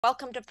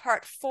Welcome to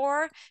part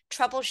 4,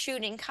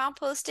 troubleshooting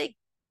composting,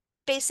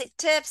 basic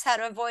tips, how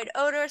to avoid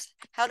odors,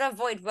 how to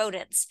avoid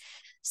rodents.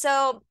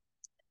 So,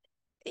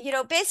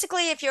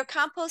 basically if your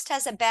compost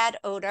has a bad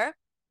odor,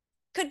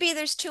 could be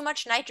there's too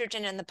much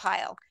nitrogen in the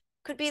pile.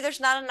 Could be there's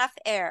not enough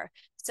air.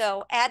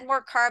 So add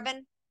more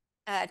carbon,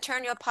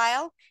 turn your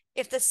pile.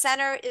 If the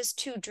center is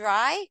too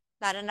dry,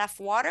 not enough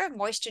water,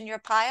 moisten your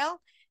pile,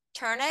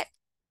 turn it.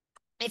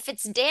 If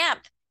it's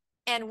damp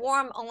and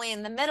warm only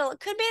in the middle,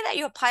 it could be that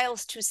your pile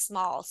is too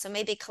small. So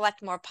maybe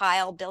collect more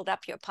pile, build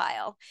up your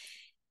pile.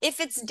 If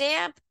it's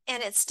damp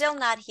and it's still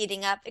not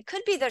heating up, it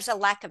could be there's a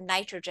lack of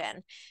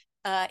nitrogen.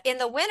 In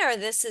the winter,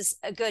 this is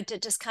good to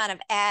just kind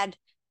of add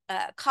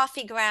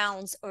coffee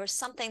grounds or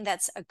something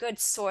that's a good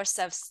source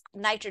of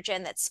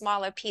nitrogen, that's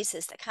smaller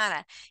pieces that kind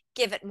of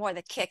give it more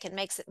the kick and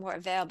makes it more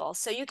available.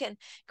 So you can,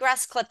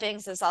 grass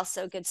clippings is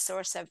also a good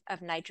source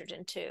of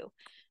nitrogen too.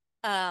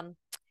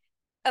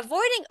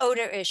 Avoiding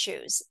odor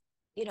issues,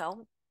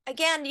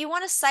 again, you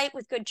want a site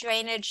with good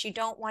drainage. You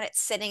don't want it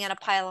sitting in a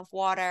pile of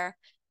water.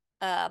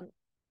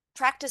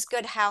 Practice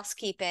good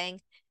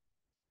housekeeping.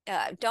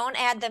 Don't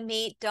add the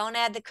meat, don't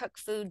add the cooked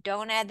food,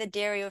 don't add the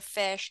dairy or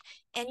fish.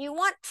 And you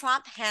want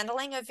prompt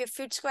handling of your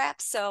food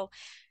scraps. So,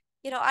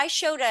 I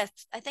showed I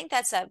think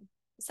that's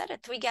is that a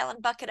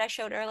 3-gallon bucket I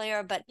showed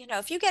earlier? But,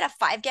 if you get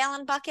a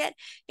 5-gallon bucket,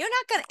 you're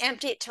not going to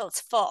empty it till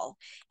it's full.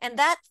 And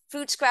that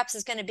food scraps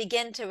is going to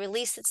begin to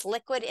release its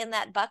liquid in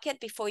that bucket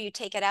before you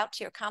take it out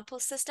to your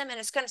compost system. And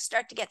it's going to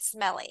start to get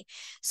smelly.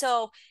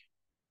 So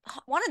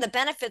one of the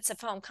benefits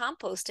of home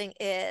composting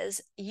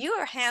is you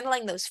are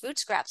handling those food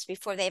scraps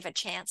before they have a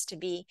chance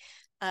to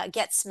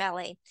get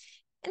smelly.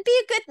 And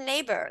be a good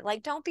neighbor.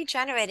 Like, don't be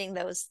generating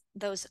those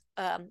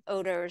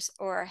odors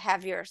or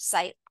have your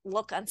site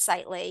look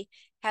unsightly.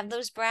 Have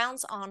those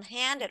browns on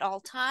hand at all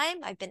time.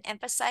 I've been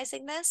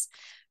emphasizing this.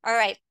 All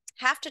right,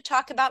 have to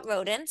talk about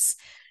rodents.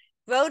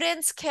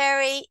 Rodents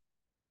carry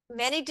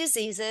many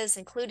diseases,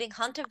 including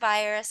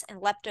hantavirus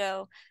and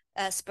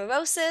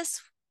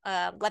leptospirosis.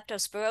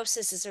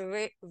 Leptospirosis is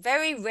a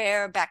very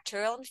rare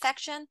bacterial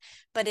infection,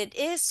 but it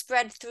is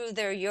spread through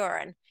their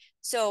urine.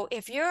 So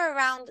if you're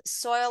around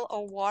soil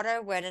or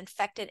water where an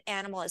infected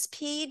animal is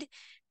peed,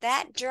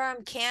 that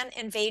germ can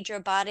invade your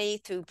body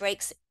through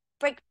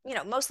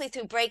mostly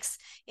through breaks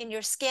in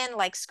your skin,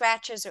 like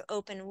scratches or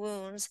open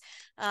wounds.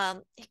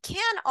 It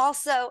can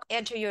also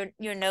enter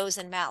your nose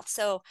and mouth.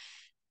 So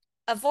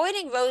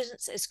avoiding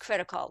rodents is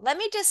critical. Let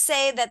me just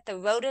say that the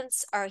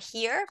rodents are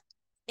here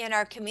in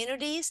our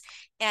communities,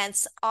 and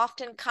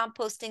often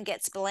composting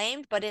gets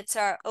blamed, but it's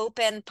our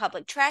open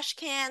public trash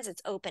cans,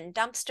 it's open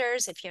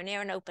dumpsters. If you're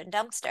near an open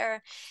dumpster,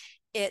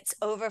 it's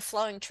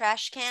overflowing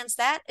trash cans.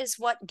 That is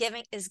what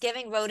is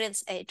giving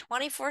rodents a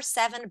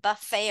 24/7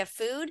 buffet of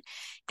food.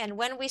 And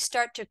when we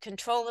start to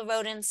control the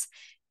rodents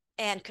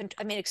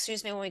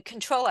when we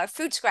control our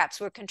food scraps,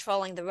 we're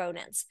controlling the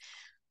rodents.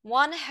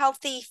 One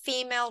healthy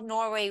female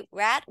Norway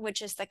rat,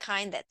 which is the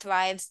kind that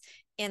thrives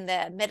in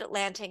the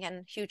mid-Atlantic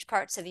and huge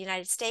parts of the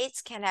United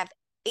States, can have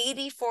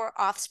 84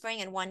 offspring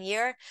in 1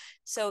 year.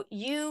 So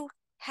you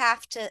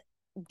have to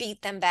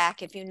beat them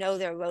back if you know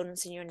there are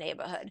rodents in your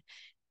neighborhood.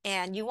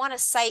 And you want to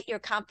site your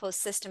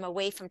compost system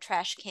away from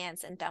trash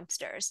cans and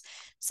dumpsters.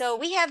 So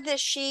we have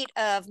this sheet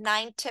of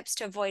 9 tips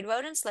to avoid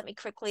rodents. Let me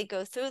quickly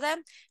go through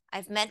them.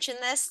 I've mentioned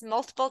this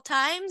multiple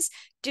times.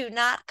 Do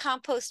not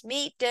compost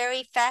meat,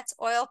 dairy, fats,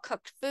 oil,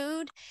 cooked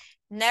food.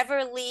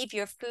 Never leave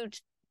your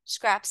food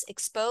scraps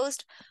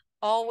exposed.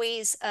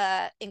 Always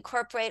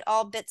incorporate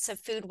all bits of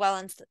food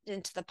well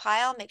into the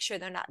pile. Make sure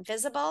they're not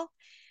visible.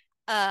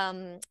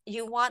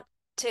 You want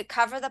to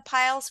cover the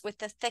piles with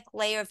the thick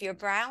layer of your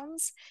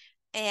browns.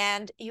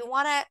 And you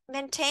want to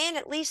maintain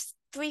at least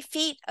 3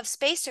 feet of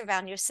space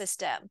around your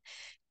system.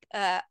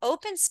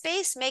 Open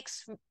space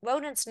makes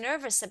rodents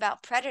nervous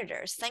about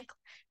predators. Think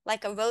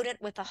like a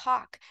rodent with a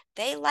hawk.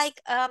 They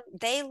like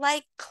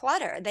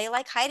clutter. They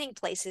like hiding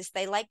places.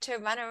 They like to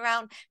run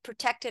around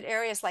protected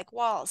areas like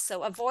walls.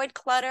 So avoid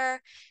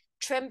clutter.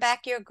 Trim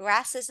back your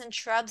grasses and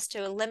shrubs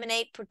to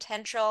eliminate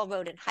potential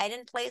rodent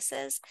hiding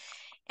places.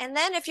 And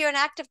then if you're an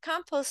active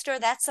composter,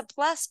 that's a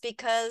plus,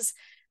 because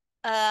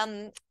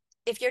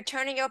if you're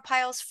turning your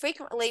piles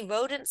frequently,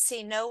 rodents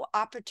see no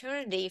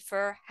opportunity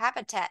for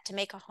habitat to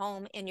make a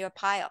home in your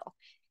pile.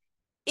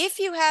 If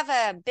you have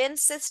a bin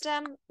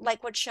system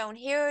like what's shown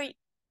here,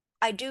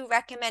 I do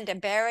recommend a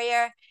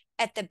barrier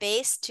at the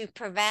base to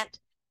prevent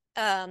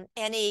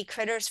any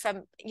critters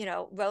from,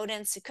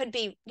 rodents. It could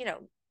be,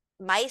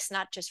 mice,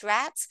 not just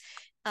rats.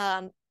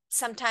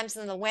 Sometimes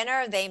in the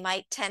winter, they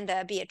might tend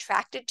to be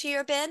attracted to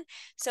your bin.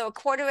 So a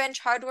 1/4-inch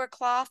hardware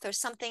cloth or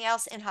something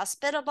else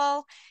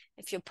inhospitable,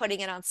 if you're putting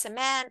it on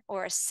cement,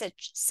 or a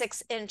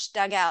 6-inch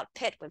dugout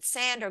pit with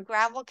sand or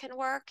gravel can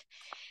work.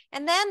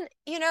 And then,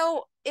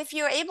 if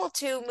you're able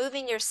to,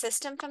 moving your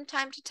system from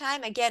time to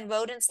time. Again,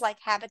 rodents like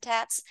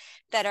habitats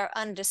that are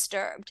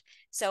undisturbed.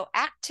 So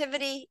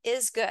activity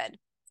is good.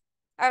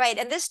 All right,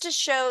 and this just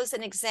shows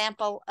an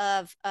example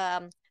of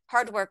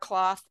hardware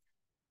cloth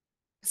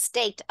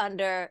staked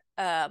under,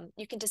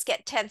 you can just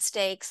get tent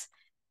stakes,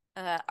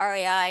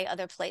 REI,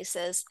 other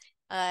places,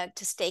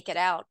 to stake it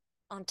out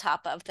on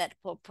top of that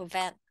will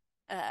prevent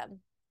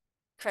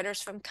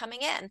critters from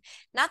coming in.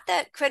 Not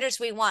the critters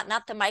we want,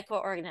 not the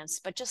microorganisms,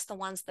 but just the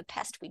ones, the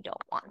pest we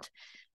don't want.